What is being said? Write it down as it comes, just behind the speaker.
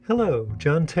Hello,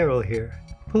 John Terrell here.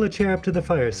 Pull a chair up to the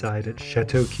fireside at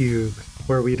Chateau Cube,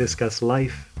 where we discuss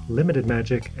life, limited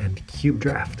magic, and cube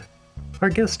draft. Our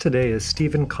guest today is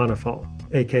Stephen Konefal,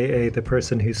 aka the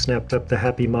person who snapped up the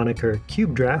happy moniker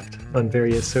Cube Draft on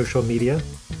various social media.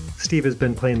 Steve has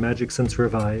been playing Magic since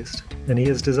Revised, and he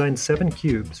has designed 7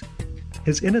 cubes.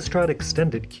 His Innistrad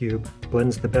Extended Cube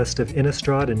blends the best of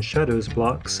Innistrad and Shadows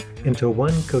blocks into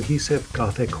one cohesive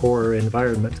Gothic horror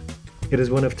environment. It is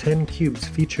one of 10 cubes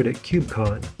featured at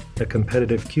CubeCon, a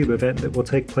competitive cube event that will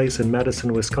take place in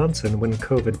Madison, Wisconsin when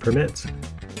COVID permits.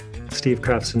 Steve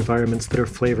crafts environments that are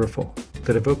flavorful,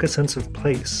 that evoke a sense of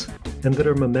place, and that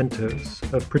are mementos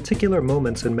of particular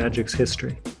moments in Magic's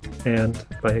history, and,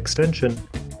 by extension,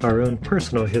 our own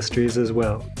personal histories as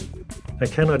well. I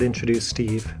cannot introduce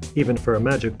Steve, even for a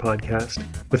Magic podcast,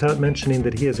 without mentioning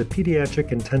that he is a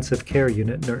pediatric intensive care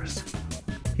unit nurse.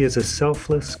 He is a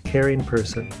selfless, caring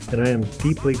person, and I am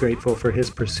deeply grateful for his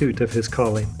pursuit of his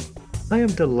calling. I am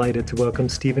delighted to welcome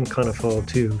Stephen Konefal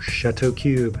to Chateau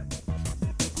Cube.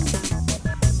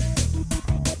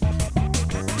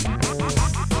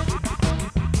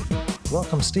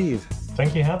 Welcome, Steve.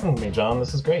 Thank you for having me, John.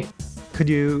 This is great. Could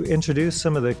you introduce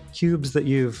some of the cubes that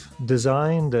you've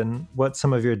designed and what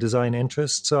some of your design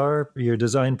interests are, your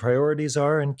design priorities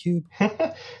are in Cube?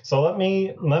 So let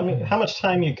me. How much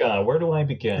time you got? Where do I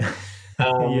begin?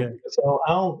 So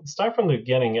I'll start from the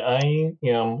beginning. I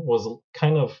was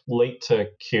kind of late to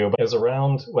Cube. It was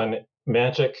around when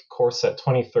Magic Core Set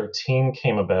 2013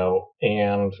 came about,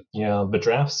 and the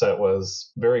draft set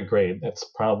was very great. It's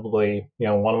probably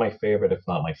one of my favorite, if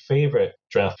not my favorite,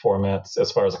 draft formats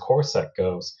as far as a core set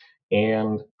goes.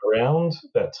 And around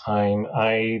that time,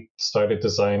 I started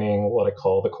designing what I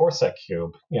call the Core Set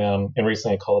Cube, and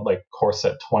recently I called like Core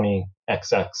Set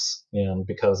 20XX,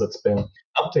 because it's been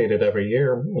updated every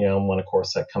year, when a core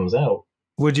set comes out.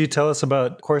 Would you tell us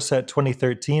about Core Set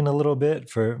 2013 a little bit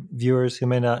for viewers who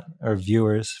may not, or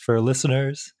viewers, for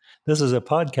listeners? This is a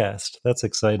podcast. That's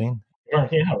exciting. Yeah,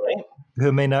 right.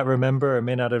 Who may not remember or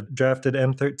may not have drafted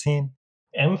M13?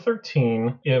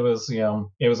 M13, it was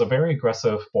a very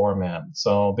aggressive format.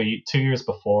 So the 2 years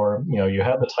before, you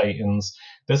had the Titans.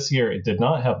 This year it did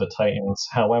not have the Titans.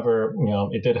 However,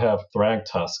 it did have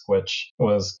Thragtusk, which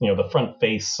was, the front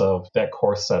face of that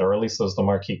core set, or at least was the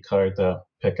marquee card to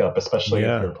pick up, especially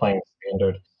if you're playing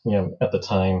Standard, at the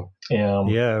time.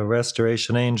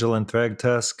 Restoration Angel and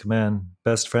Thragtusk, man,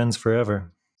 best friends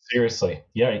forever. Seriously,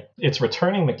 yeah, its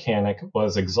returning mechanic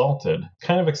was Exalted.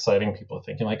 Kind of exciting. People are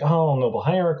thinking like, oh, Noble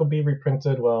Hierarch will be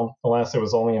reprinted. Well, alas, it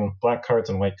was only in black cards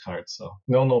and white cards, so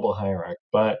no Noble Hierarch.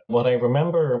 But what I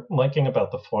remember liking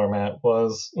about the format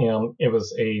was, it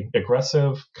was a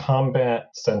aggressive,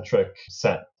 combat-centric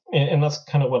set. And that's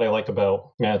kind of what I like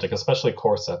about Magic, especially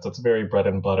core sets. It's very bread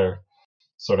and butter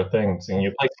sort of things. And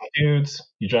you play some dudes,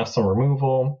 you draft some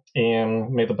removal, and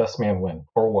may the best man win,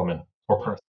 or woman, or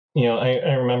person.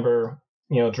 I remember,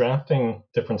 drafting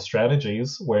different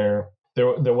strategies where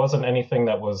there wasn't anything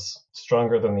that was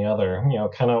stronger than the other.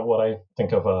 Kind of what I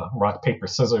think of a rock, paper,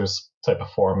 scissors type of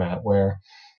format where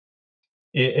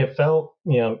it felt,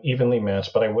 evenly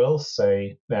matched. But I will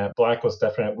say that black was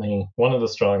definitely one of the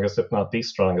strongest, if not the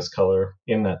strongest color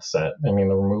in that set. I mean,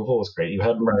 the removal was great. You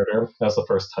had Murder. That was the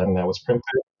first time that was printed.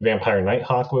 Vampire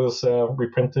Nighthawk was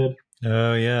reprinted.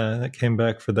 Oh, yeah, that came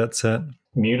back for that set.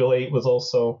 Mutilate was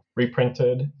also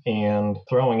reprinted, and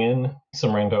throwing in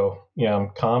some rando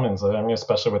commons,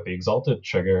 especially with the Exalted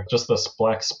trigger, just this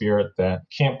black spirit that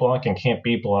can't block and can't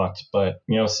be blocked, but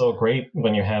so great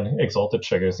when you had Exalted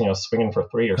triggers, swinging for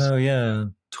 3 or so. Oh yeah,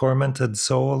 Tormented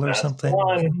Soul or That's something.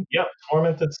 One. Yep,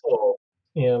 Tormented Soul.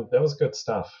 That was good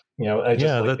stuff.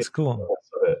 That's cool.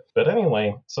 But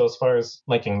anyway, so as far as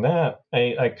liking that,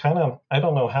 I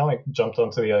don't know how I jumped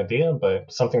onto the idea,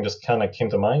 but something just kind of came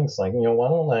to mind. It's like,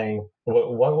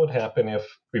 what would happen if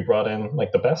we brought in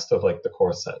like the best of like the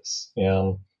core sets,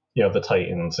 the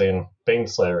Titans and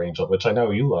Baneslayer Angel, which I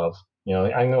know you love.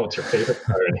 I know it's your favorite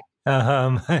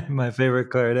card. My favorite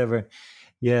card ever.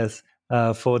 Yes.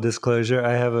 Full disclosure,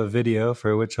 I have a video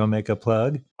for which I'll make a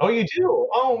plug. Oh, you do?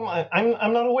 Oh,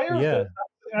 I'm not aware of it.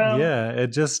 It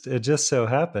just so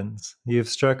happens you've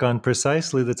struck on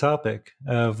precisely the topic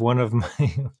of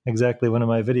exactly one of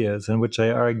my videos, in which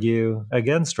I argue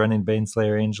against running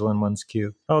Baneslayer Angel in one's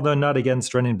queue. Although not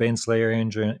against running Baneslayer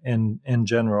Angel in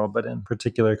general, but in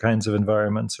particular kinds of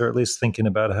environments, or at least thinking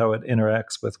about how it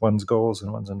interacts with one's goals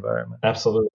and one's environment.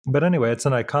 Absolutely. But anyway, it's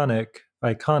an iconic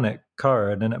iconic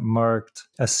card, and it marked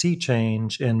a sea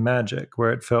change in Magic,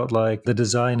 where it felt like the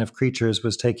design of creatures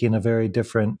was taking a very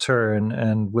different turn,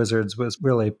 and Wizards was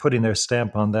really putting their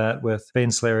stamp on that with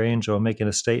Baneslayer Angel making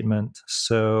a statement.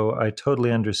 So I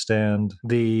totally understand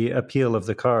the appeal of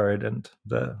the card and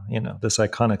this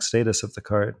iconic status of the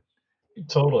card.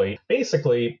 Totally.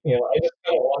 Basically, I just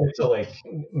kind of wanted to like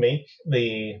make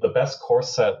the best core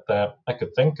set that I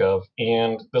could think of,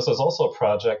 and this was also a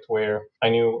project where I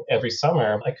knew every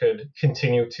summer I could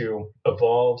continue to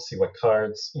evolve, see what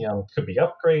cards could be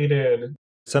upgraded.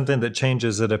 Something that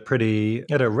changes at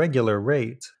a regular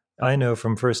rate. I know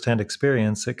from firsthand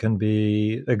experience it can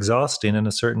be exhausting in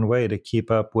a certain way to keep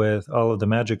up with all of the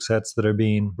Magic sets that are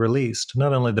being released.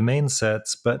 Not only the main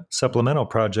sets, but supplemental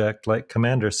project like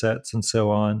Commander sets and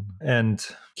so on. And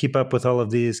keep up with all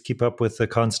of these, keep up with the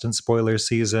constant spoiler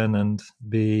season, and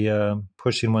be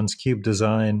pushing one's cube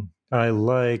design. I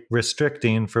like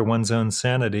restricting for one's own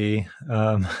sanity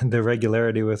the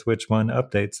regularity with which one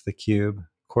updates the cube.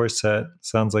 Core set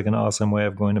sounds like an awesome way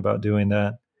of going about doing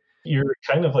that. You're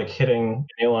kind of like hitting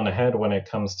the nail on the head when it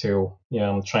comes to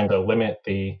trying to limit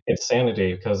the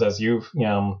insanity, because as you've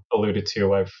alluded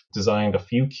to, I've designed a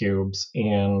few cubes,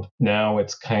 and now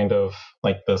it's kind of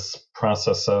like this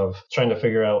process of trying to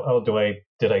figure out,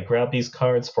 did I grab these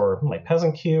cards for my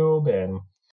peasant cube, and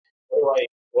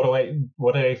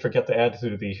what did I forget to add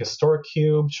to the historic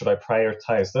cube? Should I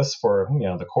prioritize this for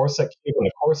the core set cube when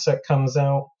the core set comes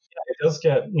out? It does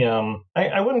get,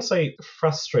 I wouldn't say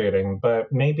frustrating, but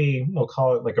maybe we'll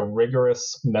call it like a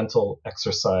rigorous mental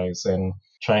exercise in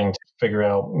trying to figure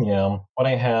out, what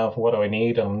I have, what do I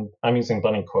need. I'm using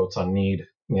bunny quotes on need.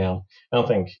 I don't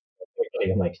think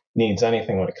anybody like needs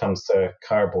anything when it comes to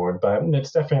cardboard, but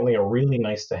it's definitely a really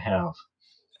nice to have.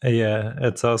 Yeah,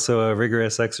 it's also a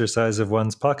rigorous exercise of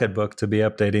one's pocketbook to be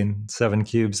updating 7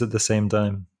 cubes at the same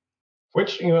time.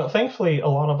 Which, thankfully, a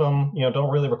lot of them,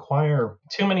 don't really require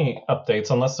too many updates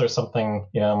unless there's something,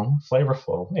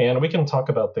 flavorful. And we can talk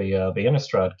about the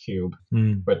Innistrad cube,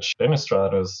 which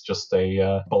Innistrad is just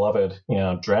a beloved,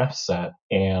 draft set.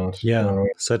 And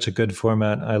such a good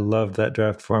format. I love that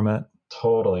draft format.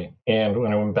 Totally. And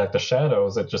when I went back to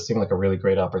Shadows, it just seemed like a really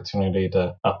great opportunity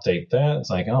to update that. It's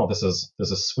like, oh, this is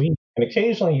sweet. And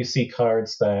occasionally you see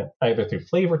cards that either through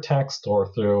flavor text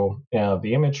or through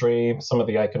the imagery, some of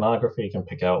the iconography, you can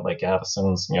pick out like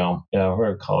Addison's, what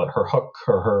do we call it, her hook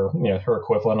or her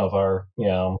equivalent of our,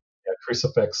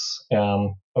 crucifix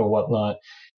or whatnot.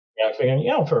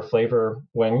 Figuring, for flavor,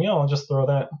 when, I'll just throw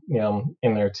that,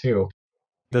 in there too.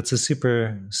 That's a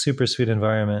super, super sweet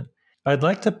environment. I'd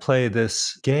like to play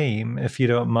this game, if you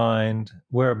don't mind,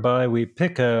 whereby we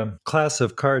pick a class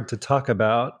of card to talk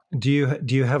about. Do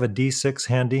you have a D6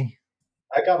 handy?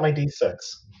 I got my D6.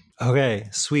 Okay,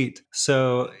 sweet.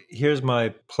 So here's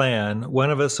my plan.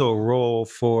 One of us will roll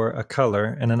for a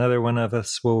color, and another one of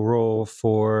us will roll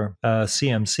for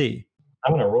CMC.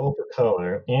 I'm going to roll for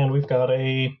color, and we've got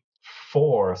a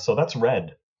 4, so that's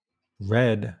red.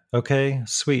 Red. Okay,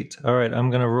 sweet. All right,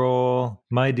 I'm going to roll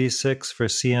my D6 for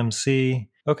CMC.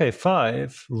 Okay,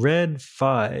 5. Red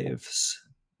 5s.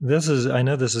 I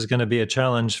know this is going to be a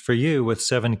challenge for you with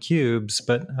 7 cubes,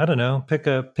 but I don't know, pick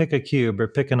a cube or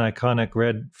pick an iconic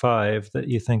red 5 that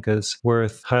you think is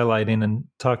worth highlighting and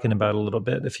talking about a little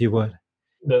bit, if you would.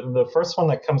 The first one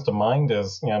that comes to mind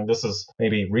is, this is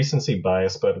maybe recency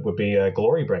bias, but it would be a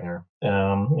Glorybringer.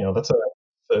 That's a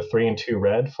 3 and 2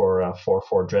 red for a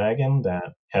 4/4 dragon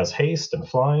that has haste and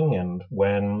flying, and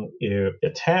when it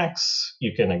attacks,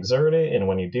 you can exert it, and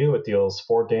when you do, it deals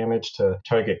 4 damage to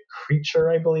target creature,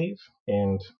 I believe.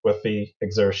 And with the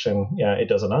exertion, it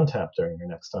does an untap during your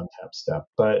next untap step.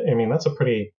 But I mean, that's a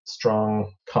pretty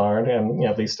strong card, and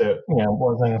at least it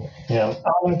wasn't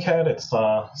Amonkhet. It's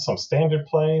some standard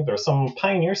play. There's some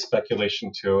Pioneer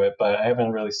speculation to it, but I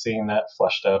haven't really seen that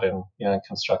fleshed out and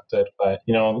constructed. But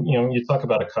you talk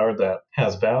about a card that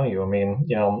has value. I mean,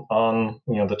 on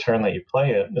the turn that you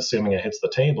play it, assuming it hits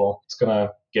the table, it's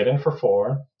gonna get in for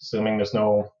 4. Assuming there's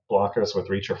no blockers with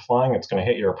reach or flying, it's going to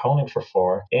hit your opponent for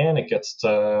 4, and it gets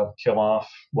to kill off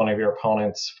one of your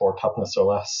opponent's 4 toughness or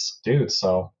less dudes.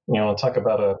 So talk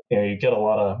about you get a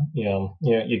lot of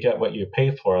you get what you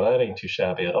pay for. That ain't too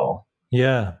shabby at all.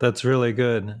 Yeah, that's really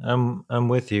good. I'm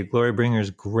with you.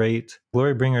 Glorybringer's great.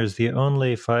 Glorybringer is the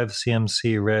only 5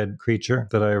 CMC red creature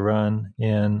that I run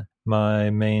in my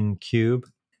main cube.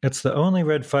 It's the only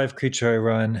red 5 creature I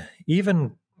run.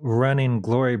 Even running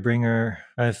Glorybringer,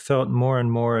 I've felt more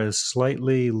and more as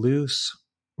slightly loose.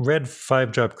 Red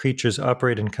 5-drop creatures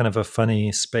operate in kind of a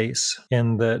funny space.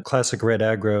 In the classic red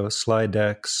aggro slide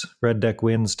decks, red deck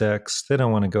wins decks, they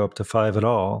don't want to go up to 5 at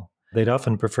all. They'd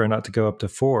often prefer not to go up to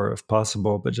 4 if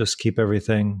possible, but just keep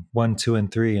everything 1, 2,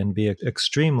 and 3 and be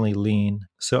extremely lean.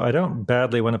 So I don't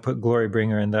badly want to put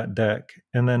Glorybringer in that deck.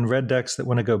 And then red decks that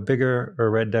want to go bigger, or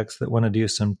red decks that want to do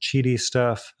some cheaty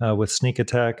stuff with sneak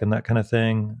attack and that kind of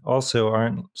thing, also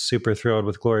aren't super thrilled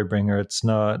with Glorybringer. It's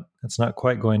not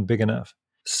quite going big enough.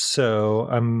 So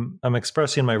I'm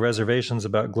expressing my reservations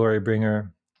about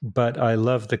Glorybringer, but I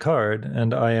love the card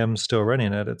and I am still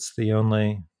running it. It's the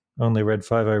only red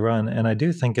 5 I run, and I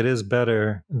do think it is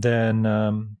better than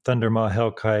Thundermaw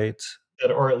Hellkite.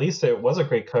 Or at least it was a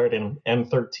great card in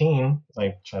M13.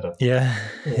 I try to yeah.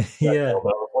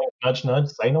 Nudge, nudge,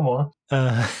 say no more.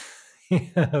 Yeah,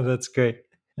 that's great.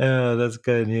 That's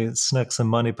good. You snuck some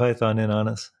Monty Python in on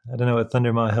us. I don't know what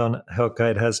Thundermaw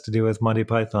Hellkite has to do with Monty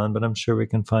Python, but I'm sure we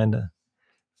can find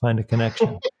a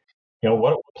connection.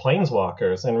 What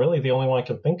planeswalkers? And really the only one I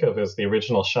can think of is the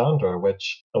original Chandra,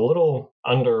 which a little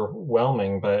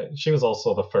underwhelming, but she was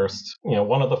also the first,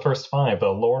 one of the first 5, the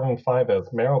Lauren 5, as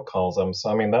Meryl calls them. So,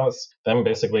 I mean, that was them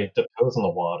basically dip toes in the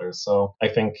water. So I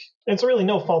think it's really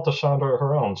no fault of Chandra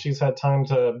her own. She's had time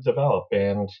to develop,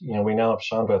 and, we now have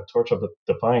Chandra, Torch of the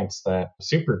Defiance, that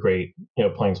super great,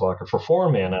 planeswalker for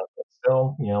 4 mana. But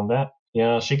still,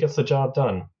 she gets the job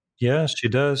done. Yeah, she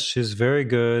does. She's very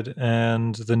good.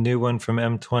 And the new one from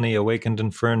M20, Awakened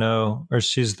Inferno, or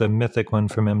she's the mythic one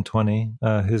from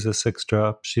M20, who's a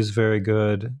 6-drop. She's very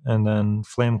good. And then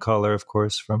Flamecaller, of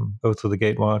course, from Oath of the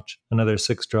Gatewatch, another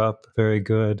 6-drop, very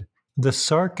good. The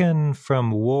Sarkhan from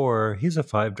War, he's a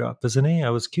 5-drop, isn't he? I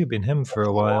was cubing him for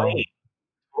a while. Right.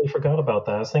 I totally forgot about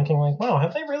that. I was thinking, wow,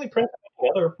 have they really printed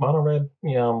any other mono-red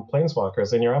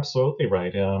planeswalkers? And you're absolutely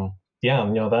right.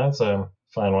 That's a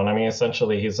fine one. I mean,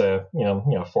 essentially, he's a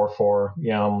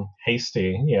 4/4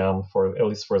 hasty, for at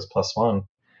least for his +1.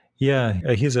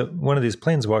 Yeah, he's one of these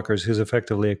planeswalkers who's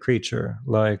effectively a creature,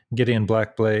 like Gideon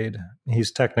Blackblade.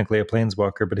 He's technically a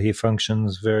planeswalker, but he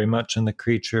functions very much in the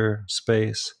creature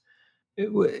space.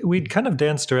 We'd kind of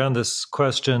danced around this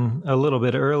question a little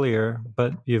bit earlier,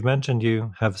 but you've mentioned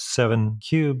you have 7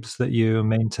 cubes that you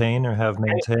maintain or have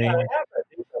maintained. I have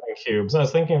 7 cubes. I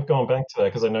was thinking of going back to that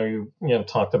because I know you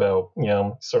talked about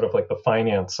sort of like the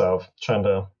finance of trying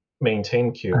to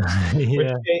maintain cubes, Yeah.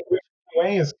 which in a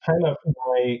way is kind of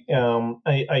why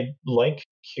I like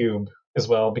cube as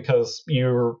well, because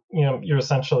you're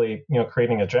essentially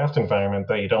creating a draft environment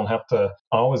that you don't have to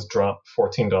always drop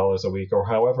 $14 a week or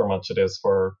however much it is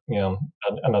for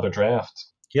another draft.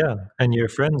 Yeah, and your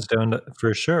friends don't,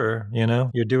 for sure.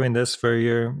 You're doing this for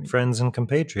your friends and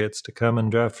compatriots to come and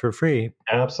draft for free.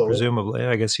 Absolutely. Presumably,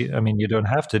 I guess you don't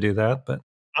have to do that, but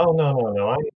oh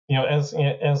no. As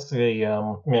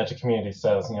the Magic community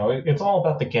says, it's all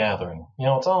about the gathering.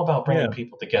 It's all about bringing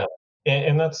people together.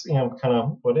 And that's kind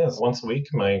of what it is. Once a week,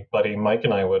 my buddy Mike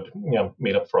and I would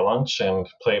meet up for lunch and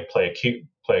play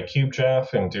a cube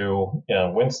draft and do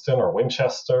Winston or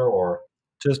Winchester or.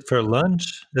 Just for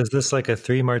lunch? Is this like a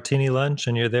 3 martini lunch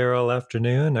and you're there all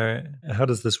afternoon, or how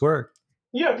does this work?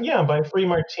 Yeah. By 3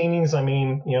 martinis, I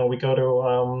mean we go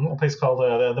to a place called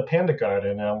the Panda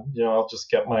Garden. I'll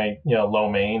just get my lo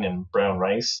mein and brown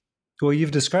rice. Well,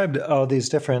 you've described all these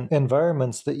different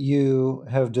environments that you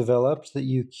have developed, that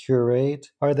you curate.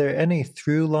 Are there any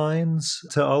through lines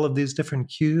to all of these different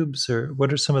cubes, or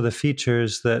what are some of the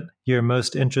features that you're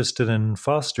most interested in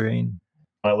fostering?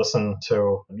 I listen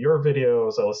to your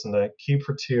videos, I listen to Cube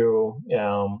for Two,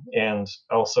 and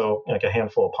also like a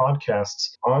handful of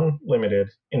podcasts on Limited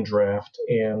in Draft.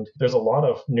 And there's a lot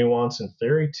of nuance and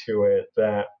theory to it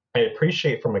that I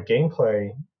appreciate from a gameplay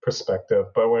perspective.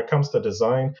 But when it comes to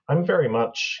design, I'm very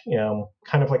much,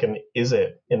 kind of like an is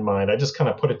it in mind. I just kind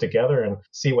of put it together and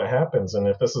see what happens. And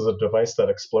if this is a device that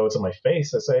explodes in my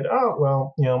face, I say, oh,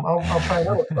 well, I'll try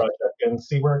another project and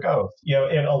see where it goes.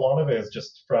 And a lot of it is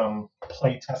just from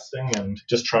play testing and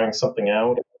just trying something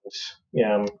out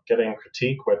and getting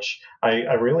critique, which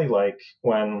I really like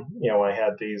when I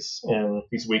had these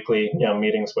weekly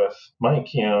meetings with Mike.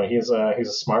 He's a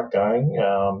smart guy.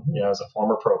 As a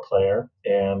former pro player,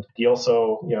 and he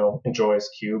also enjoys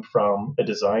Cube from a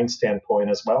design standpoint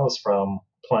as well as from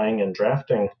playing and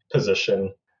drafting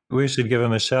position. We should give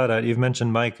him a shout out. You've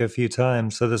mentioned Mike a few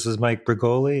times. So this is Mike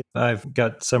Brigoli. I've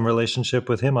got some relationship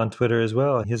with him on Twitter as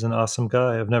well. He's an awesome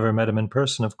guy. I've never met him in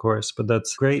person, of course, but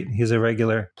that's great. He's a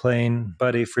regular playing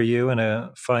buddy for you and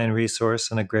a fine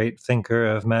resource and a great thinker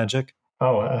of Magic.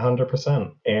 Oh,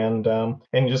 100%.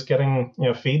 And just getting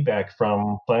feedback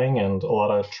from playing and a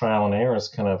lot of trial and errors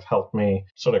kind of helped me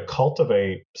sort of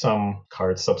cultivate some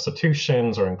card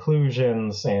substitutions or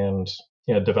inclusions and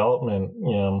development,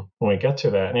 when we get to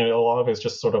that. And a lot of it's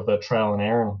just sort of the trial and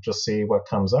error and just see what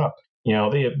comes up.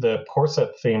 the core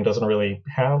set theme doesn't really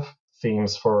have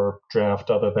themes for draft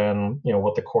other than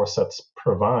what the core sets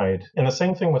provide. And the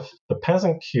same thing with the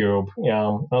Peasant Cube.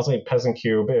 Honestly, Peasant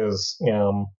Cube is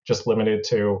just limited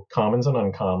to commons and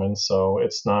uncommons, so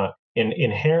it's not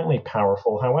inherently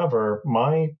powerful. However,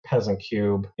 my Peasant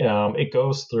Cube, it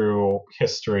goes through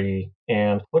history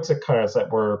and looks at cards that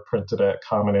were printed at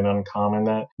common and uncommon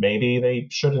that maybe they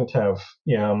shouldn't have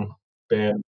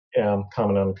been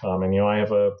common and uncommon. I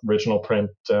have a original print,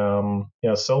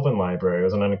 Sylvan Library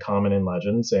as an uncommon in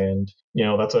Legends, and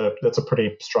that's a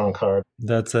pretty strong card.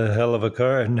 That's a hell of a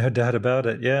card, no doubt about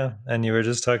it. Yeah, and you were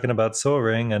just talking about Soul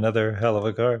Ring, another hell of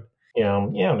a card.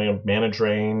 Mana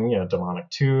Drain, Demonic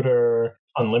Tutor,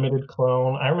 Unlimited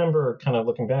Clone. I remember kind of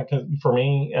looking back, for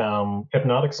me,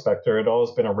 Hypnotic Spectre had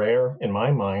always been a rare in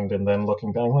my mind, and then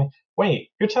looking back, like, wait,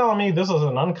 you're telling me this is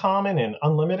an uncommon and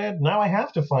unlimited? Now I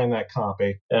have to find that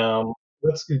copy.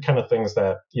 That's the kind of things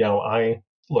that, I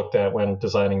looked at when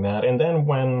designing that. And then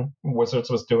when Wizards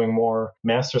was doing more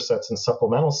master sets and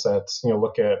supplemental sets,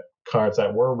 look at cards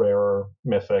that were rarer,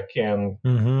 mythic, and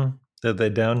that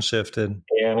they downshifted.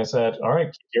 And I said, all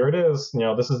right, here it is.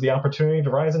 This is the opportunity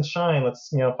to rise and shine.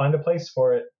 Let's, find a place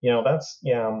for it. That's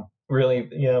really,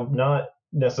 not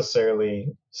necessarily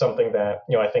something that,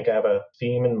 I think I have a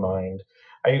theme in mind.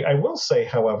 I will say,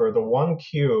 however, the one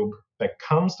cube that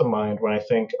comes to mind when I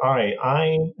think, all right,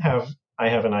 I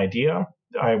have an idea.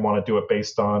 I want to do it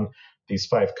based on these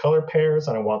 5 color pairs,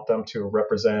 and I want them to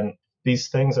represent these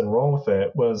things and roll with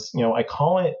it, was, I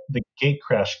call it the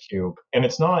Gatecrash Cube. And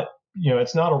it's not a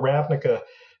Ravnica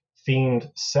themed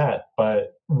set,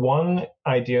 but one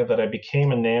idea that I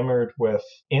became enamored with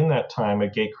in that time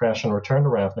at Gatecrash and Return to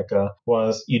Ravnica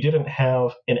was you didn't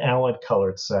have an allied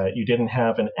colored set. You didn't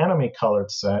have an enemy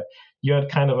colored set. You had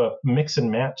kind of a mix and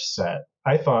match set.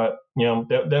 I thought,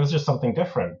 that was just something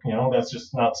different. That's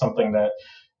just not something that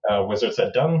Wizards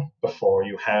had done before.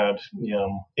 You had,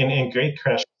 in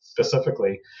Gatecrash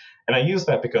specifically, and I use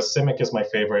that because Simic is my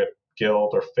favorite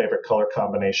guild or favorite color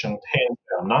combination. Hands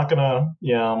down. I'm not gonna,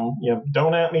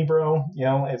 don't at me, bro.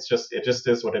 It just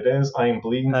is what it is. I am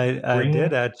bleeding. I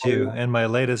did at you in my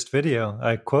latest video.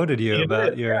 I quoted you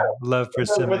about your love for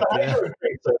Simic.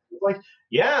 It's like,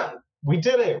 we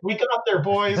did it. We got there,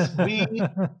 boys. We did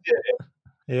it.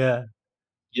 Yeah.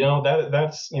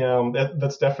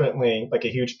 That's definitely like a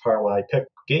huge part why I picked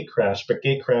Gatecrash. But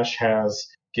Gatecrash has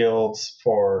guilds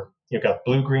for. You've got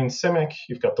blue-green Simic,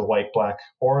 you've got the white-black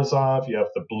Orzhov, you have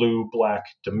the blue-black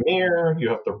Dimir, you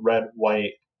have the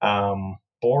red-white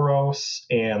Boros,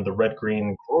 and the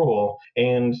red-green Gruul.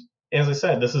 And as I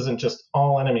said, this isn't just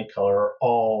all enemy color or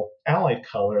all allied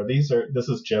color. This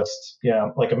is just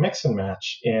like a mix and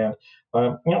match. And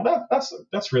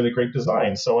that's really great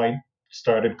design. So I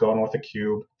started going with a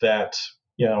cube that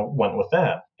went with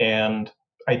that. And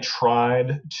I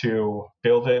tried to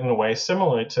build it in a way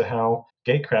similar to how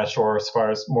Gatecrash, or as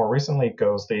far as more recently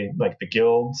goes, the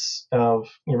guilds of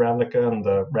Ravnica and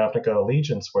the Ravnica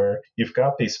Allegiance, where you've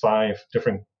got these 5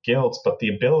 different guilds, but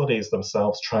the abilities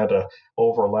themselves try to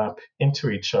overlap into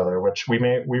each other, which we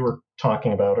were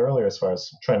talking about earlier as far as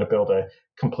trying to build a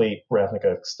complete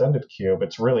Ravnica extended cube.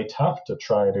 It's really tough to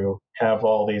try to have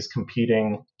all these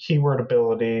competing keyword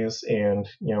abilities, and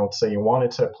say you wanted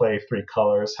to play 3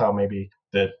 colors, how maybe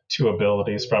the 2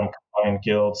 abilities from combined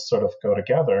guilds sort of go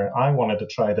together. I wanted to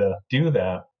try to do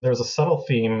that. There's a subtle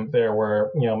theme there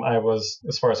where, I was,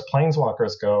 as far as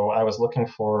planeswalkers go, I was looking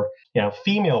for,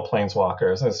 female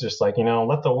planeswalkers. It's just like,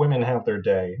 let the women have their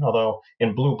day. Although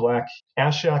in blue-black,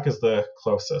 Ashiok is the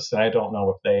closest. I don't know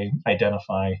if they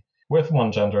identify with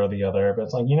one gender or the other, but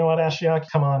it's like, what, Ashiok,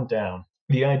 come on down.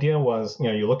 The idea was,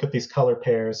 you look at these color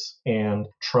pairs and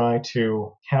try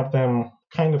to have them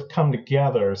kind of come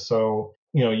together. So,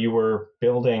 you were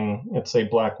building, let's say,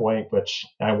 black-white, which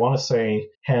I want to say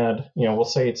had, we'll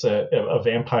say it's a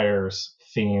vampires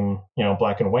theme,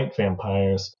 black and white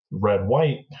vampires.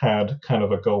 Red-white had kind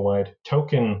of a go-wide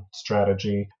token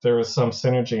strategy. There was some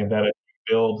synergy in that if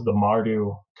you build the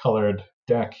Mardu colored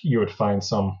deck, you would find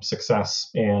some success.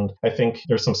 And I think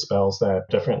there's some spells that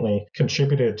definitely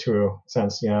contributed to a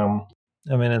sense,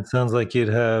 I mean, it sounds like you'd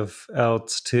have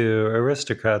outs to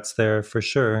aristocrats there for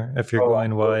sure if you're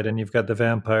going wide and you've got the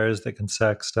vampires that can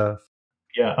sack stuff.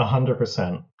 Yeah,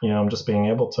 100%. Just being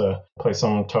able to play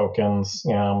some tokens,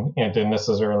 and didn't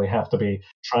necessarily have to be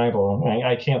tribal.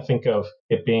 I can't think of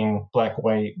it being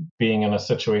black-white, being in a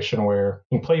situation where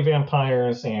you play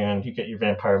vampires and you get your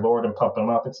vampire lord and pump them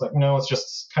up. It's like, no, it's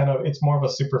just it's more of a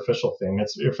superficial thing.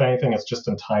 If anything, it's just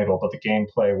entitled, but the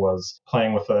gameplay was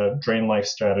playing with a drain life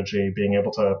strategy, being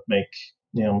able to make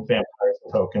vampires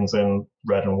and tokens, and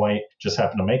red and white just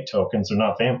happen to make tokens. They're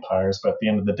not vampires, but at the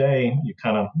end of the day, you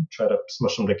kind of try to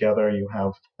smush them together. You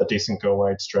have a decent go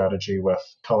wide strategy with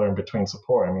color in between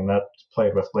support. I mean, that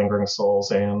played with Lingering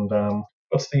Souls and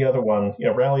what's the other one?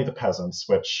 Rally the Peasants,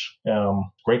 which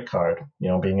great card.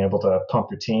 Being able to pump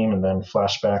your team and then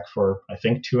flashback for I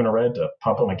think 2 in a red to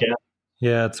pump them again.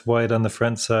 Yeah, it's white on the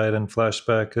front side and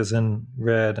flashback is in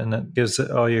red, and it gives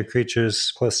all your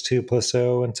creatures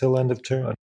 +2/+0 until end of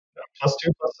turn. +2/+0.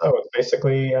 It's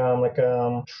basically like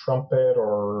trumpet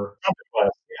or trumpet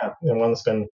blast, yeah, and one that's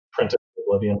been printed in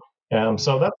Oblivion.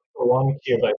 So that's the one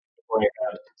cube I had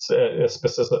a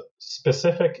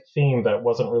specific theme that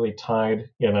wasn't really tied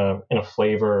in a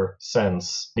flavor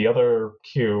sense. The other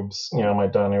cubes, my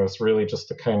done, it was really just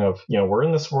the kind of, we're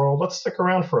in this world, let's stick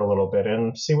around for a little bit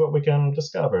and see what we can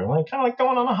discover. Like kind of like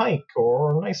going on a hike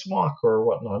or a nice walk or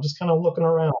whatnot, just kind of looking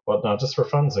around, whatnot, just for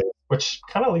funsies, which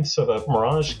kind of leads to the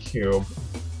Mirage cube.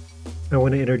 I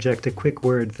want to interject a quick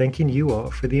word thanking you all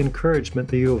for the encouragement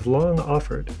that you have long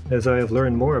offered as I have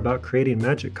learned more about creating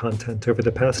Magic content over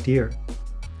the past year.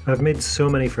 I've made so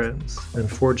many friends and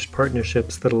forged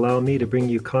partnerships that allow me to bring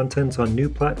you content on new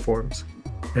platforms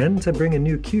and to bring a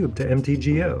new cube to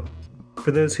MTGO.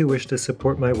 For those who wish to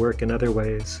support my work in other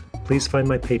ways, please find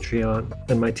my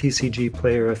Patreon and my TCG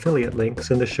Player affiliate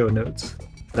links in the show notes.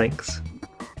 Thanks.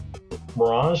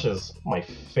 Mirage is my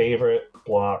favorite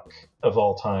block of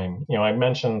all time. I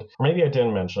mentioned, or maybe I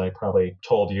didn't mention, I probably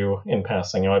told you in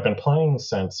passing, I've been playing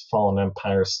since Fallen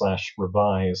Empire /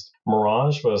 Revised.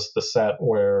 Mirage was the set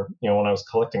where, when I was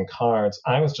collecting cards,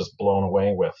 I was just blown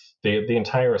away with the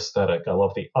entire aesthetic. I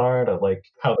love the art. I like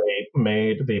how they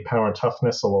made the power and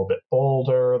toughness a little bit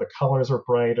bolder. The colors were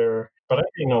brighter. But I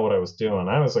didn't know what I was doing.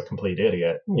 I was a complete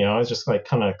idiot. I was just like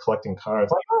kind of collecting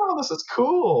cards, like, oh, this is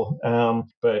cool.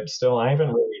 But still, I haven't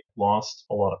really lost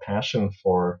a lot of passion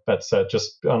for that set,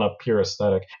 just on a pure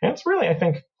aesthetic. And it's really, I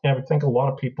would think a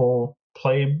lot of people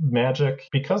play Magic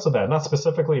because of that. Not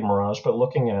specifically Mirage, but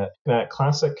looking at that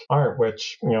classic art,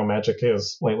 which, Magic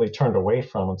is lately turned away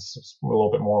from. It's a little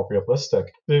bit more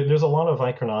realistic. There's a lot of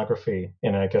iconography,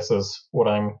 and I guess is what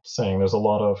I'm saying. There's a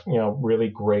lot of, really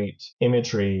great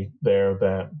imagery there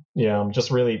that,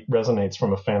 just really resonates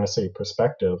from a fantasy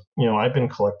perspective. I've been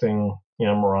collecting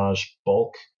Mirage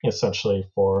bulk essentially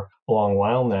for a long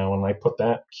while now, and I put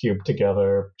that cube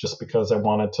together just because I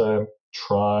wanted to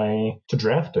try to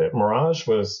draft it. Mirage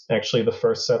was actually the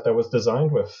first set that was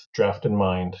designed with draft in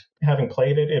mind. Having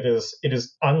played it, it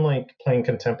is unlike playing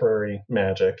contemporary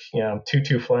Magic.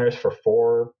 2/2 flyers for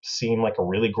 4 seem like a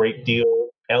really great deal.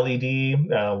 LED,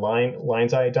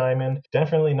 Lion's Eye Diamond,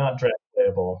 definitely not draft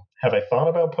playable. Have I thought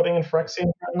about putting in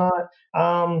Phyrexian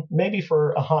Dreadnought? Maybe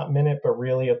for a hot minute, but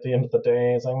really at the end of the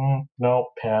day, it's like, no,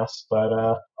 pass.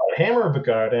 But Hammer of the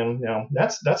Garden,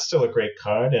 that's still a great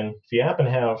card. And if you happen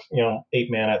to have, 8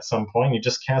 mana at some point, you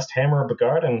just cast Hammer of the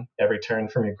Garden every turn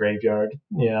from your graveyard,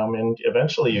 and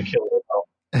eventually you kill it.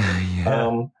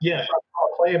 Yeah.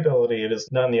 For playability, it is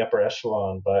not in the upper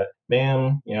echelon, but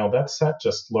man, that set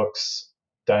just looks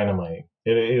dynamite.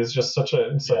 It is just such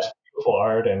beautiful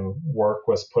art and work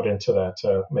was put into that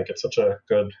to make it such a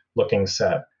good looking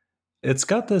set. It's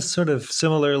got this sort of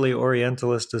similarly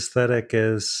Orientalist aesthetic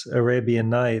as Arabian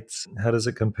Nights. How does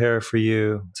it compare for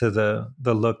you to the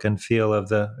look and feel of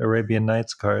the Arabian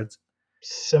Nights cards?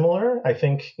 Similar. I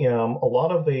think a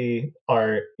lot of the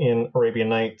art in Arabian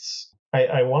Nights,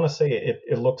 I want to say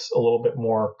it looks a little bit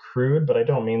more crude, but I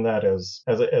don't mean that as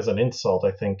an insult.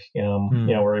 I think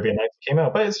Arabian Nights came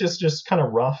out, but it's just kind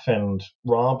of rough and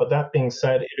raw. But that being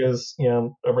said, it is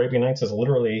Arabian Nights is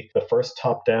literally the first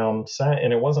top-down set,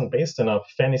 and it wasn't based in a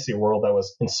fantasy world that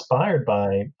was inspired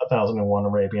by 1001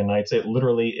 Arabian Nights. It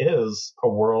literally is a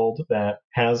world that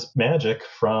has magic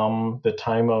from the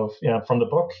time of from the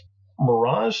book.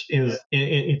 Mirage is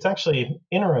it's actually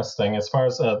interesting as far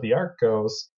as the art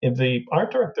goes. The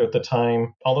art director at the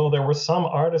time, although there were some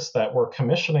artists that were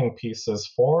commissioning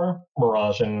pieces for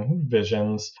Mirage and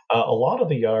Visions, a lot of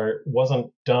the art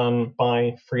wasn't done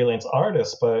by freelance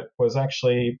artists, but was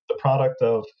actually the product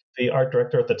of the art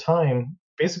director at the time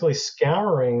basically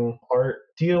scouring art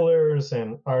dealers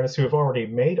and artists who have already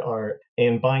made art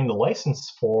and buying the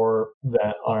license for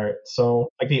that art. So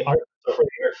like the art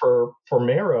for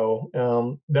Marrow,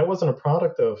 that wasn't a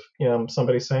product of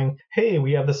somebody saying, hey,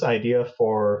 we have this idea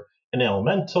for an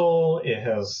elemental, it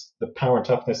has the power and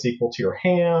toughness equal to your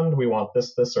hand, we want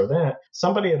this or that.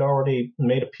 Somebody had already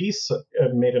made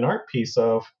made an art piece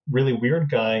of really weird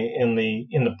guy in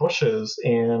the bushes,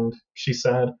 and she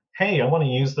said, hey, I want to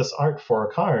use this art for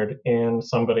a card, and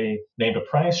somebody named a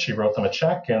price, she wrote them a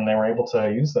check, and they were able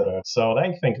to use that art. So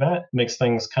I think that makes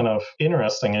things kind of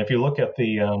interesting. And if you look at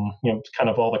the, kind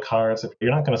of all the cards,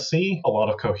 you're not going to see a lot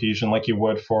of cohesion like you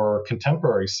would for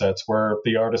contemporary sets, where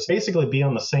the artists basically be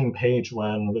on the same page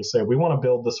when they say, we want to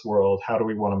build this world. How do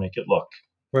we want to make it look?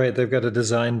 Right, they've got a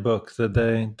design book that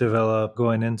they develop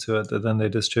going into it that then they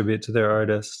distribute to their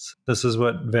artists. This is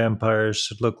what vampires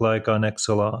should look like on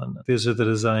Ixalan. These are the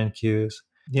design cues.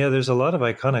 Yeah, there's a lot of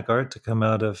iconic art to come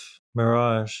out of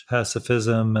Mirage,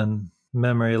 Pacifism and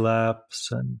Memory Lapse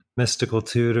and Mystical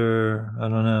Tutor. I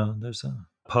don't know. There's a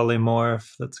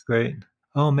Polymorph that's great.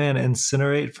 Oh man,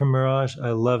 Incinerate from Mirage. I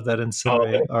love that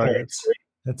Incinerate art.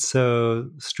 It's so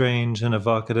strange and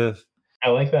evocative.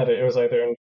 I like that. It was either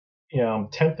in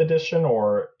 10th edition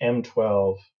or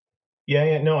M12.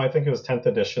 Yeah, no, I think it was 10th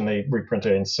edition. They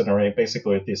reprinted Incinerate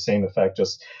basically with the same effect.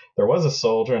 Just there was a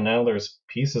soldier, and now there's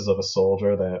pieces of a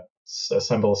soldier that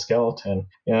assemble a skeleton.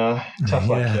 Yeah, tough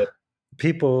luck, kid.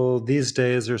 People these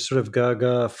days are sort of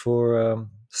gaga for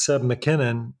Seb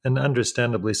McKinnon, and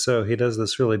understandably so. He does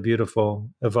this really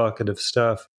beautiful, evocative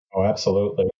stuff. Oh,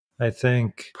 absolutely. I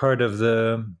think part of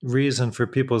the reason for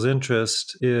people's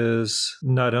interest is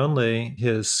not only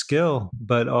his skill,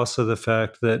 but also the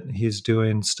fact that he's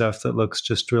doing stuff that looks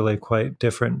just really quite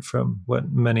different from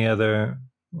what many other,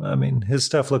 his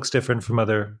stuff looks different from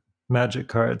other Magic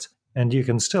cards. And you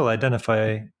can still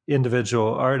identify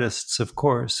individual artists, of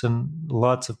course, and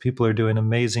lots of people are doing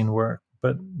amazing work.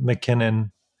 But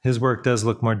McKinnon, his work does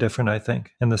look more different, I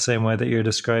think, in the same way that you're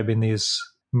describing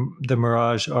the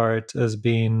Mirage art as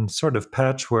being sort of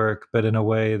patchwork, but in a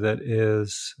way that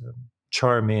is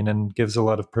charming and gives a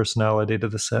lot of personality to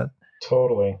the set.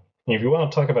 Totally. If you want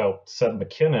to talk about Seb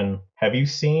McKinnon, have you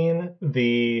seen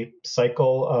the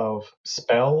cycle of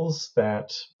spells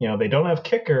that, they don't have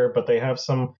kicker, but they have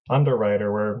some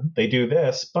underwriter where they do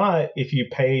this, but if you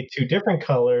pay 2 different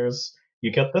colors,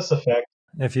 you get this effect.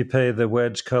 If you pay the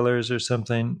wedge colors or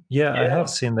something. Yeah, I have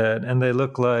seen that. And they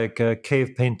look like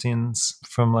cave paintings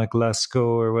from like Lascaux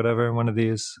or whatever, one of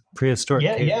these prehistoric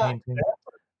cave paintings. Exactly.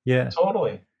 Yeah.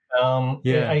 Totally.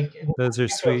 Those are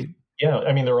sweet.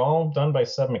 They're all done by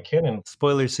Seb McKinnon.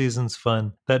 Spoiler season's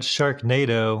fun. That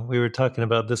Sharknado, we were talking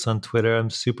about this on Twitter. I'm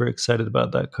super excited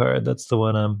about that card. That's the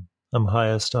one I'm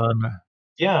highest on.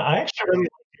 Yeah, I actually really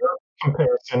like your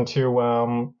comparison to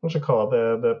what you call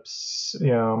it, the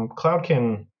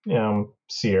Cloudkin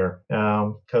Seer,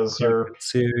 because you're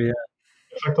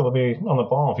effectively on the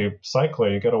ball. If you cycle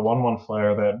it, you get a 1/1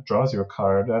 flyer that draws you a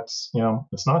card. That's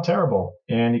it's not terrible,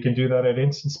 and you can do that at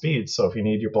instant speed. So if you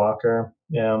need your blocker,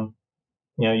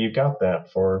 you've got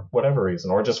that for whatever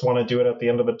reason, or just want to do it at the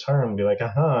end of the turn and be like,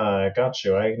 aha, I got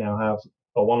you. I now have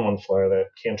a 1/1 flyer that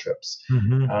cantrips.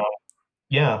 Mm-hmm.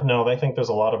 I think there's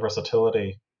a lot of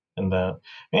versatility in that.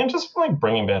 And just like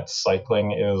bringing back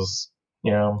cycling is,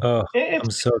 I'm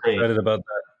so excited about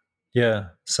that. Yeah,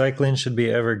 cycling should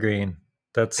be evergreen.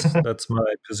 That's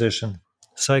my position.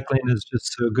 Cycling is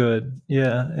just so good.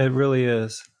 Yeah, it really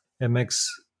is. It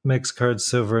makes cards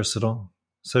so versatile.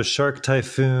 So Shark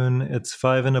Typhoon, it's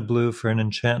 5 and a blue for an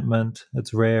enchantment.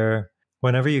 It's rare.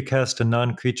 Whenever you cast a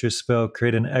non-creature spell,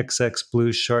 create an XX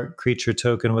blue shark creature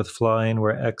token with flying,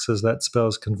 where X is that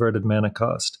spell's converted mana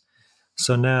cost.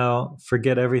 So now,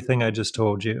 forget everything I just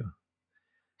told you.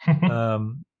 I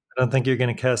don't think you're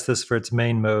going to cast this for its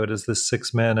main mode as this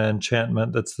 6 mana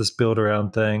enchantment that's this build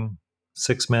around thing.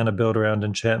 6 mana build around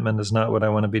enchantment is not what I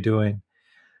want to be doing.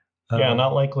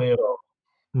 Not likely at all.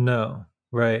 No,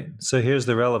 right. So here's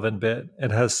the relevant bit. It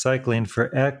has cycling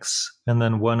for X and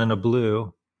then 1 and a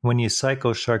blue. When you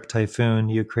cycle Shark Typhoon,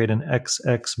 you create an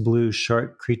XX blue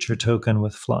shark creature token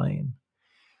with flying.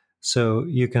 So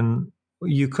you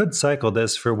could cycle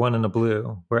this for 1 and a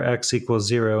blue, where X equals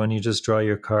 0, and you just draw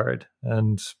your card.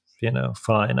 And,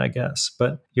 fine, I guess.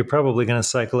 But you're probably going to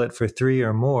cycle it for 3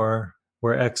 or more,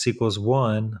 where X equals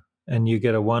 1, and you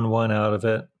get a 1/1 out of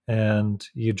it, and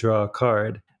you draw a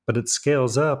card. But it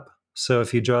scales up. So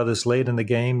if you draw this late in the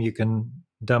game, you can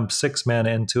dump 6 mana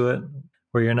into it,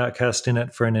 where you're not casting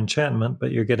it for an enchantment,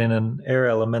 but you're getting an air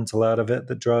elemental out of it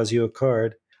that draws you a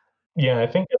card. Yeah, I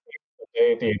think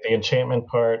the enchantment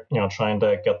part, trying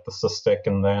to get this to stick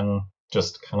and then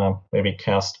just kind of maybe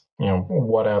cast,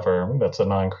 whatever that's a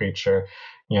non-creature,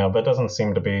 that doesn't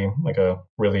seem to be like a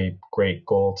really great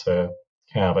goal to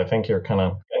have. I think you're kind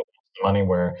of getting money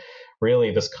where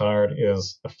really this card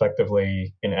is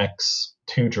effectively an X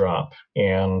 2-drop,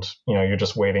 and you're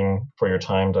just waiting for your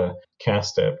time to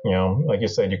cast it. Like you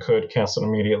said, you could cast it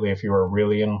immediately if you were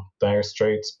really in dire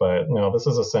straits, but no, this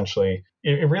is essentially,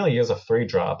 it really is a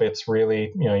 3-drop. It's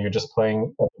really, you're just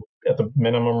playing at the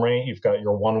minimum rate, you've got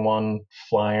your 1/1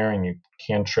 flyer and you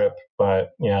can trip.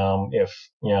 But if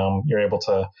you're able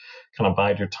to kind of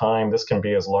bide your time, this can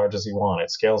be as large as you want. It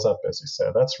scales up, as you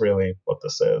said. That's really what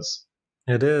this is.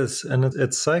 It is, and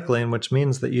it's cycling, which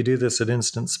means that you do this at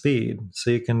instant speed. So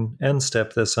you can end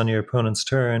step this on your opponent's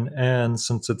turn, and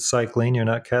since it's cycling, you're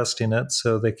not casting it,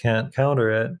 so they can't counter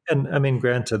it. And I mean,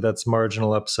 granted, that's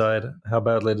marginal upside. How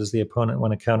badly does the opponent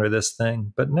want to counter this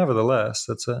thing? But nevertheless,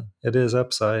 it is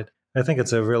upside. I think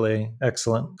it's a really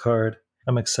excellent card.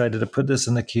 I'm excited to put this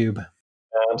in the cube.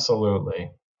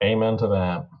 Absolutely. Amen to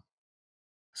that.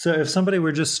 So if somebody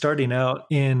were just starting out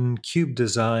in cube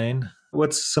design,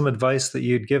 what's some advice that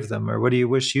you'd give them, or what do you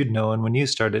wish you'd known when you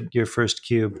started your first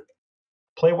cube?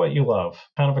 Play what you love.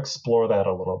 Kind of explore that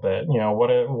a little bit. What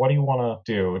do you want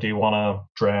to do? Do you want to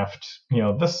draft,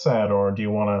 this set, or do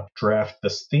you want to draft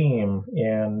this theme?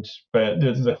 But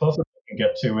the closest you can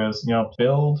get to is,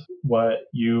 build what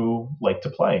you like to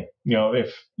play.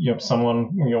 If someone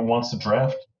wants to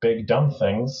draft big dumb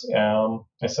things,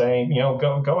 I say,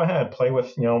 go ahead, play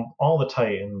with all the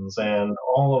titans and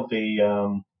all of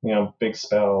the big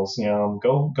spells.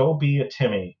 Go be a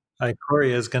Timmy.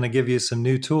 Ikoria is going to give you some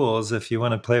new tools if you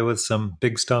want to play with some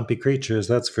big stompy creatures,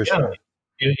 that's for sure.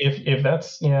 If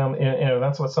that's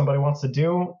that's what somebody wants to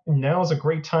do, now is a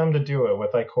great time to do it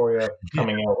with Ikoria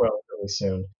coming out relatively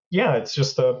soon. Yeah, it's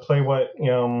just to play what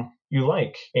you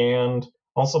like, and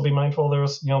also be mindful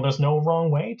there's no wrong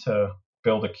way to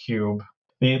build a cube.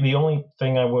 The only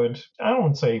thing I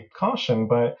don't say caution,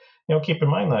 but keep in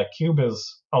mind that cube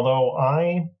is, although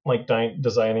I like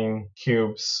designing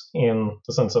cubes in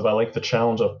the sense of I like the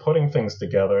challenge of putting things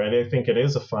together, and I think it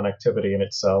is a fun activity in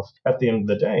itself. At the end of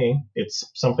the day, it's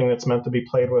something that's meant to be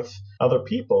played with other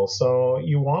people. So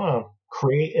you want to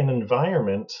create an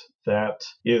environment that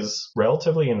is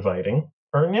relatively inviting.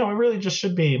 Or it really just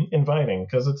should be inviting,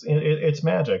 because it's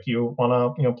magic. You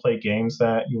want to play games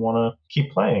that you want to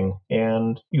keep playing,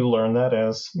 and you learn that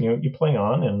as you play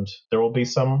on. And there will be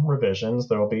some revisions,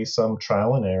 there will be some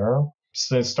trial and error.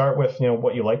 So start with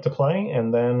what you like to play,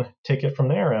 and then take it from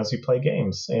there as you play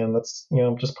games. And that's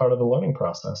just part of the learning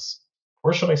process.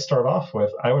 Where should I start off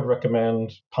with? I would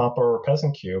recommend Pauper or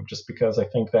Peasant Cube, just because I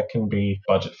think that can be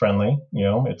budget friendly.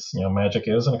 It's Magic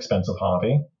is an expensive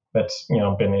hobby that's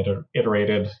been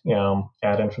iterated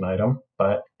ad infinitum,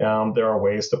 but there are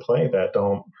ways to play that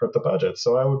don't hurt the budget.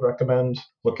 So I would recommend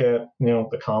look at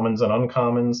the commons and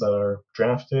uncommons that are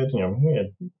drafted.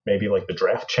 Maybe like the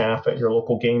draft chaff at your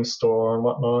local game store and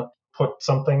whatnot. Put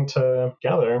something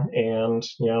together and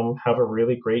have a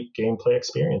really great gameplay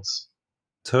experience.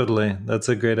 Totally. That's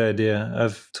a great idea.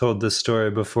 I've told this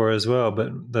story before as well,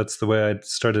 but that's the way I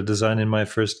started designing my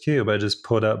first cube. I just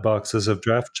pulled out boxes of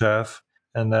draft chaff,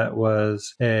 and that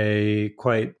was a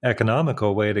quite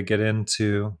economical way to get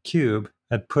into cube.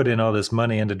 I'd put in all this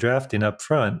money into drafting up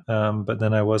front, but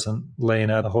then I wasn't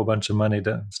laying out a whole bunch of money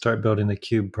to start building the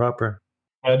cube proper.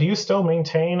 Do you still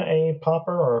maintain a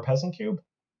Pauper or a Peasant Cube?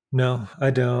 No,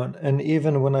 I don't. And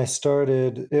even when I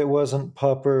started, it wasn't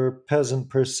Pauper Peasant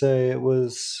per se.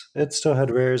 It still had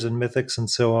rares and mythics and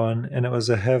so on, and it was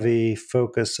a heavy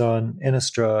focus on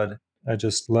Innistrad. I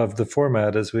just loved the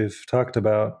format, as we've talked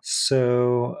about.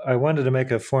 So I wanted to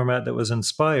make a format that was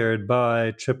inspired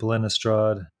by Triple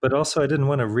Innistrad, but also I didn't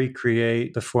want to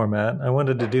recreate the format. I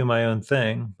wanted to do my own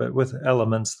thing, but with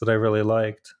elements that I really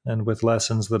liked and with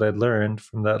lessons that I'd learned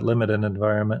from that limited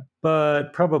environment.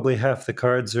 But probably half the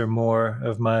cards or more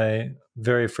of my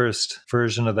very first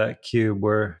version of that cube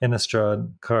were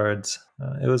Innistrad cards.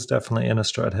 It was definitely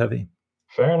Innistrad heavy.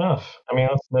 Fair enough. I mean,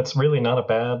 that's really not a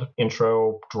bad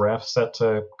intro draft set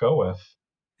to go with.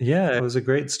 Yeah, it was a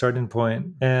great starting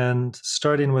point. And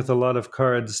starting with a lot of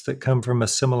cards that come from a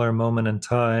similar moment in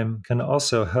time can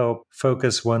also help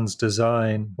focus one's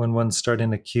design when one's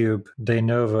starting a cube de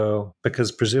novo,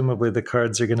 because presumably the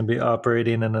cards are going to be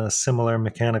operating in a similar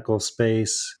mechanical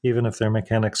space, even if their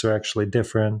mechanics are actually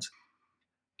different.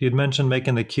 You'd mentioned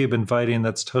making the cube inviting.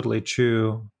 That's totally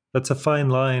true. That's a fine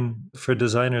line for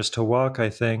designers to walk, I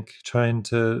think, trying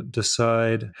to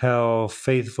decide how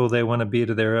faithful they want to be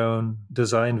to their own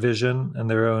design vision and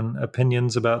their own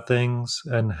opinions about things,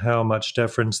 and how much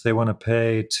deference they want to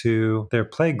pay to their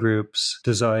playgroup's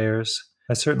desires.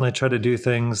 I certainly try to do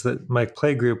things that my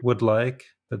playgroup would like,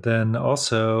 but then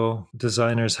also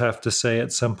designers have to say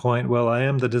at some point, well, I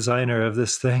am the designer of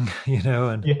this thing,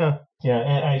 and Yeah,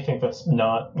 and I think that's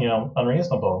not,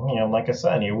 unreasonable. Like I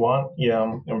said,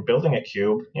 building a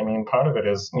cube. I mean, part of it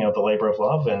is, the labor of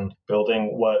love and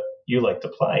building what you like to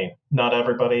play. Not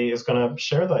everybody is going to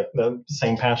share the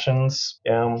same passions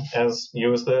as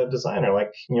you as the designer.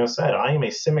 Like said, I am a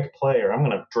Simic player. I'm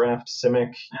going to draft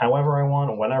Simic however I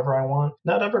want, whenever I want.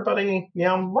 Not everybody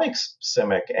likes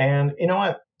Simic, and you know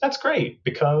what? That's great,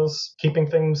 because keeping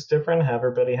things different, have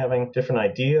everybody having different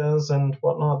ideas and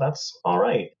whatnot, that's all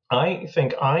right. I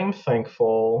think I'm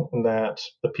thankful that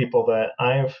the people that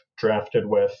I've drafted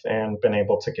with and been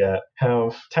able to get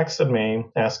have texted me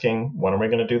asking, when are we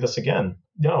going to do this again?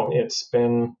 No, it's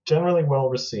been generally well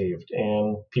received,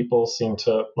 and people seem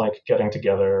to like getting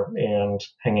together and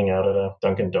hanging out at a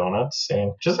Dunkin' Donuts.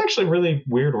 And just actually really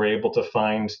weird, we're able to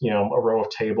find, a row of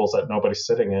tables that nobody's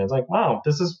sitting in. It's like, wow,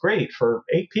 this is great for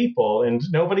 8 people, and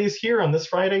nobody's here on this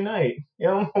Friday night.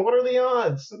 What are the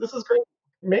odds? This is great.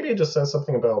 Maybe it just says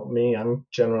something about me. I'm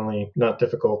generally not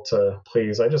difficult to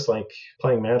please. I just like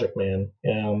playing Magic, man.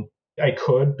 I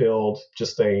could build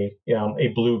just a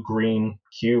blue green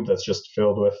cube that's just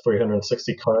filled with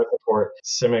 360 cards for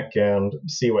Simic and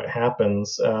see what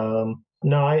happens. No,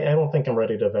 I don't think I'm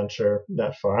ready to venture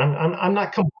that far. I'm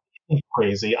not completely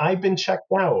crazy. I've been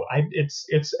checked out.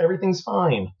 It's everything's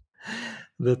fine.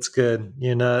 That's good.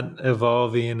 You're not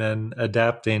evolving and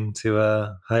adapting to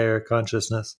a higher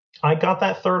consciousness. I got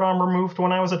that third arm removed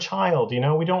when I was a child.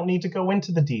 We don't need to go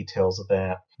into the details of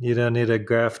that. You don't need to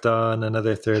graft on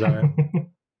another third arm.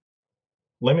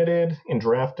 Limited in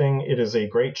drafting, it is a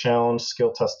great challenge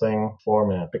skill testing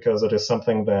format, because it is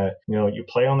something that you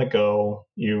play on the go.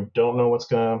 You don't know what's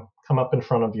going to come up in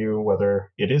front of you,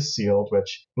 whether it is sealed,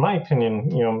 which in my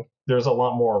opinion, there's a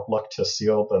lot more luck to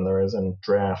sealed than there is in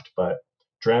draft, but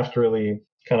draft really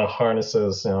kind of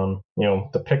harnesses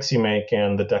the picks you make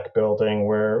and the deck building,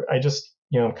 where I just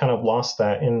kind of lost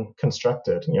that in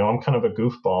constructed. I'm kind of a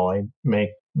goofball. I make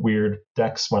weird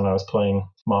decks when I was playing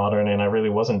Modern, and I really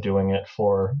wasn't doing it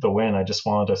for the win. I just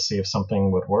wanted to see if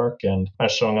something would work, and I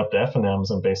was showing up to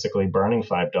FNMs and basically burning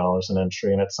 $5 an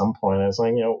entry. And at some point I was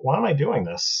like, why am I doing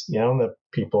this? The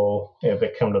people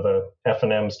that come to the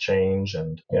FNMs change,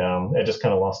 and I just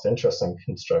kind of lost interest in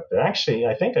constructed. Actually,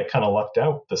 I think I kind of lucked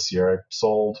out this year. I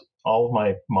sold all of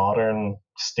my Modern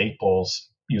staples,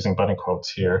 using bunny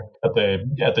quotes here, at the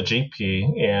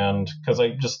GP, and because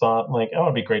I just thought like, oh,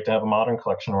 it'd be great to have a Modern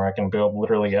collection where I can build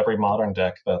literally every Modern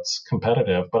deck that's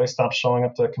competitive. But I stopped showing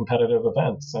up to competitive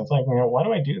events. And it's like, why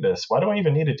do I do this? Why do I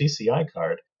even need a DCI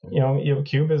card?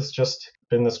 Cube has just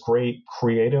been this great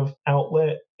creative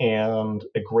outlet and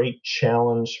a great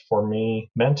challenge for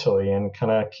me mentally, and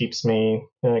kind of keeps me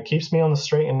on the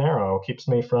straight and narrow, keeps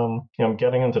me from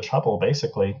getting into trouble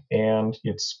basically. And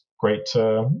it's great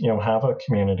to have a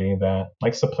community that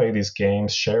likes to play these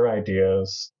games, share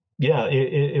ideas. Yeah,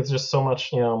 it's just so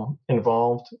much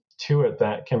involved to it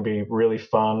that can be really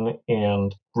fun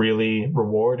and really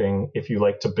rewarding if you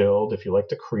like to build, if you like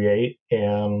to create,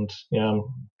 and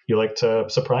you like to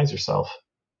surprise yourself.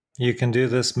 You can do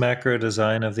this macro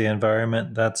design of the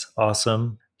environment. That's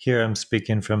awesome. Here I'm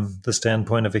speaking from the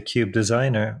standpoint of a cube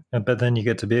designer, but then you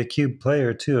get to be a cube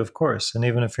player too, of course. And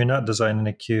even if you're not designing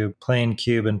a cube, playing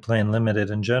cube and playing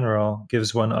limited in general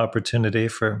gives one opportunity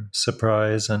for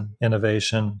surprise and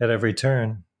innovation at every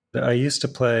turn. I used to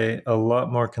play a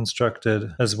lot more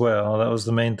constructed as well. That was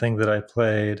the main thing that I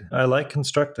played. I like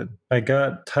constructed. I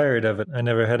got tired of it. I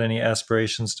never had any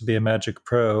aspirations to be a Magic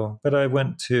Pro, but I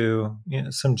went to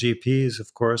some GPs,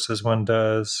 of course, as one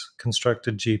does,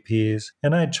 constructed GPs,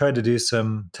 and I tried to do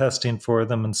some testing for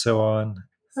them and so on.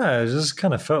 It just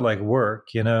kind of felt like work,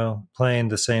 playing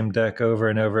the same deck over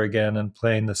and over again and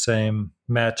playing the same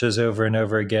matches over and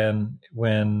over again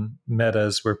when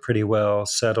metas were pretty well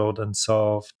settled and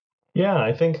solved. Yeah,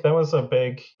 I think that was a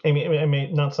big, I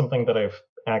mean, not something that I've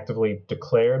actively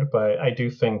declared, but I do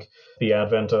think the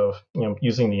advent of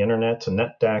using the internet to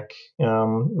net deck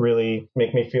really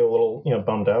make me feel a little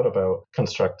bummed out about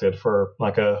constructed, for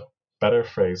like a better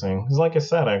phrasing. Because like I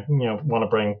said, I want to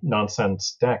bring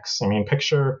nonsense decks. I mean,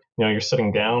 picture you're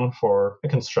sitting down for a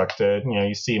constructed,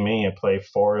 you see me, I play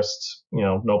Forest,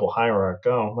 Noble Hierarch,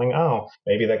 go like, oh,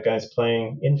 maybe that guy's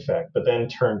playing Infect, but then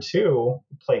turn 2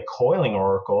 play Coiling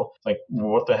Oracle, like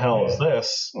what the hell is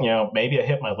this? Maybe I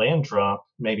hit my land drop,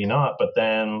 maybe not, but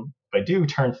then if I do,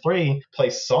 turn 3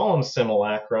 play Solemn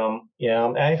Simulacrum.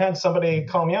 I've had somebody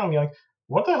call me out and be like,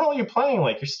 what the hell are you playing?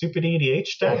 Like your stupid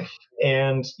EDH deck?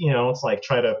 And, it's like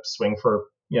try to swing for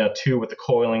 2 with the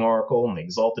Coiling Oracle and the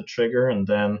Exalted Trigger, and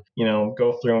then,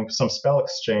 go through some spell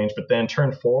exchange, but then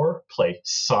turn 4, play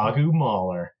Sagu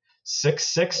Mauler.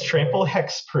 6/6 trample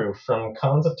hexproof from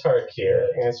Khans of Tarkir.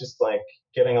 And it's just like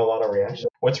getting a lot of reaction.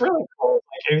 What's really cool,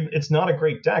 like, it's not a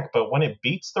great deck, but when it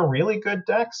beats the really good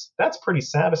decks, that's pretty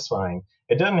satisfying.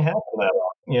 It doesn't happen that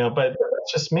often, but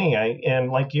that's just me.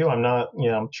 And like you, I'm not,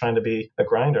 trying to be a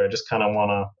grinder. I just kind of want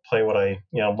to play what I,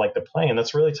 like to play. And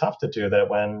that's really tough to do that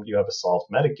when you have a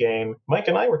solved metagame. Mike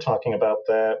and I were talking about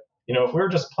that. If we were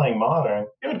just playing modern,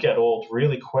 it would get old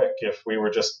really quick if we were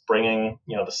just bringing,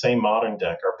 the same modern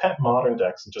deck or pet modern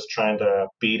decks and just trying to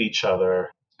beat each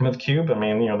other. With Cube, I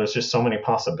mean, there's just so many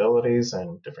possibilities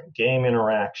and different game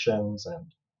interactions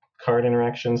and card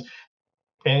interactions.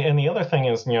 And the other thing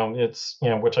is, it's,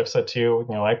 which I've said to you,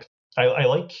 I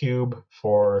like Cube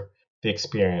for the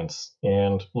experience,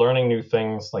 and learning new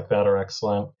things like that are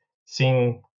excellent.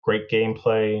 Seeing great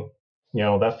gameplay,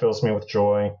 that fills me with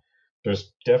joy.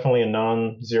 There's definitely a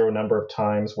non-zero number of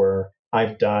times where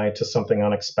I've died to something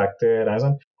unexpected. I was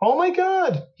like, oh my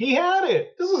God, he had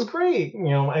it. This is great.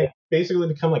 I basically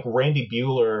become like Randy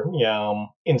Bueller,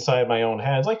 inside my own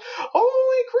head. It's like,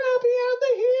 holy crap, he had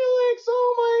the helix.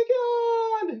 Oh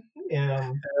my God.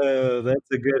 Yeah. Oh,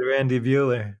 that's a good Randy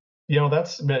Bueller.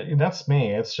 That's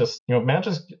me. It's just,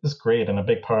 Magic is great, and a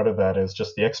big part of that is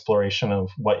just the exploration of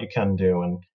what you can do,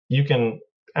 and you can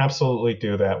absolutely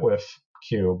do that with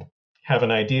Cube. Have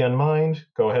an idea in mind,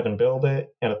 go ahead and build it,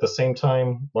 and at the same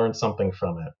time learn something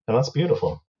from it, and that's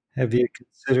beautiful. Have you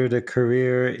considered a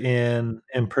career in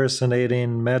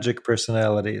impersonating Magic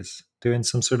personalities, doing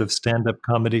some sort of stand-up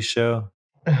comedy show?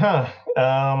 I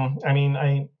mean,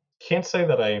 I can't say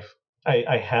that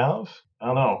I have. I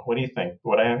don't know. What do you think?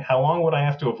 How long would I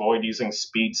have to avoid using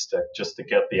Speed Stick just to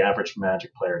get the average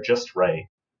Magic player just right?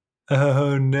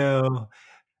 Oh no,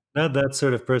 not that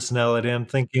sort of personality. I'm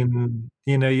thinking,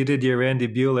 you did your Randy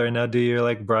Bueller, now do your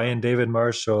like Brian David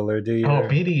Marshall or do Oh, your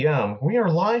BDM. We are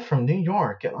live from New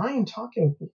York, and I am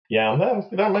talking. Yeah,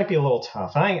 that might be a little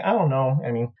tough. I don't know.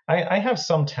 I mean, I have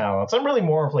some talents. I'm really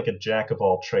more of like a jack of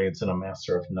all trades and a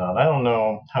master of none. I don't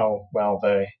know how well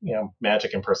the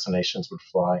Magic impersonations would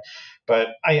fly, but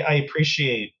I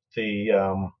appreciate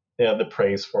the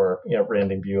praise for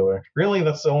Randy Bueller. Really,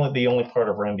 that's the only part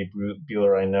of Randy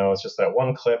Bueller I know. It's just that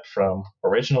one clip from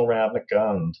original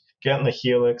Ravnica and getting the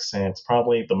Helix, and it's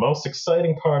probably the most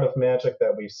exciting part of Magic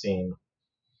that we've seen.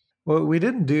 Well, we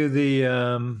didn't do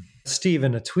the Steve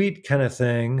in a tweet kind of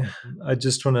thing. I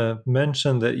just want to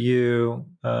mention that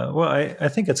I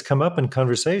think it's come up in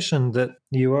conversation that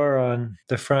you are on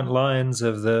the front lines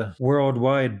of the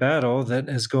worldwide battle that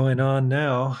is going on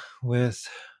now with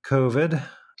COVID.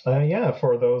 Yeah,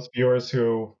 for those viewers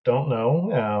who don't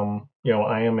know,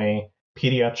 I am a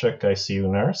pediatric ICU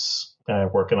nurse. I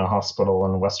work in a hospital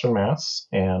in Western Mass,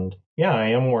 and yeah, I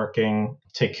am working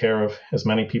to take care of as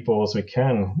many people as we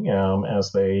can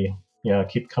as they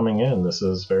keep coming in. This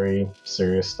is very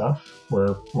serious stuff.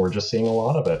 We're just seeing a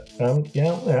lot of it.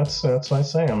 Yeah, that's what I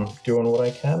say. I'm doing what I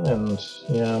can, and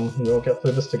we'll get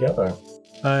through this together.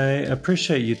 I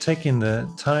appreciate you taking the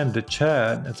time to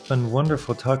chat. It's been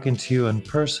wonderful talking to you in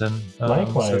person.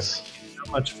 Likewise. So thank you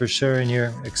so much for sharing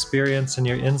your experience and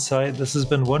your insight. This has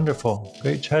been wonderful.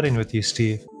 Great chatting with you,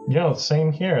 Steve. Yeah,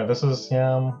 same here. This is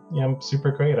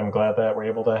super great. I'm glad that we're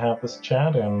able to have this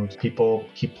chat and people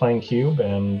keep playing Cube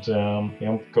and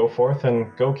go forth and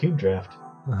go Cube Draft.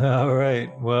 All right.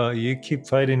 Well, you keep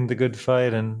fighting the good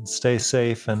fight and stay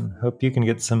safe, and hope you can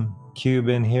get some Cube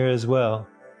in here as well.